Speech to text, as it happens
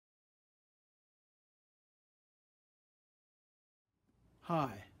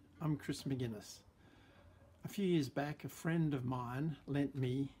Hi, I'm Chris Magennis. A few years back, a friend of mine lent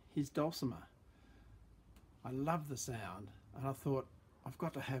me his Dulcimer. I love the sound and I thought, I've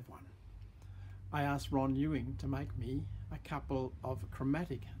got to have one. I asked Ron Ewing to make me a couple of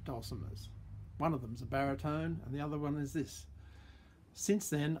chromatic Dulcimers. One of them's a baritone and the other one is this. Since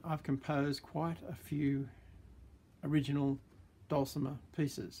then, I've composed quite a few original Dulcimer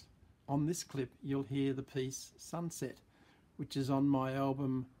pieces. On this clip, you'll hear the piece Sunset, which is on my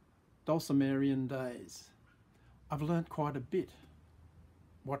album Dulcimerian Days. I've learnt quite a bit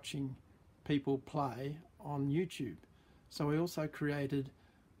watching people play on YouTube, so I also created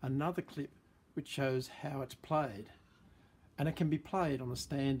another clip which shows how it's played, and it can be played on a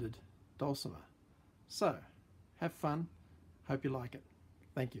standard Dulcimer. So, have fun, hope you like it.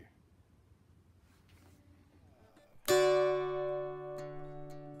 Thank you.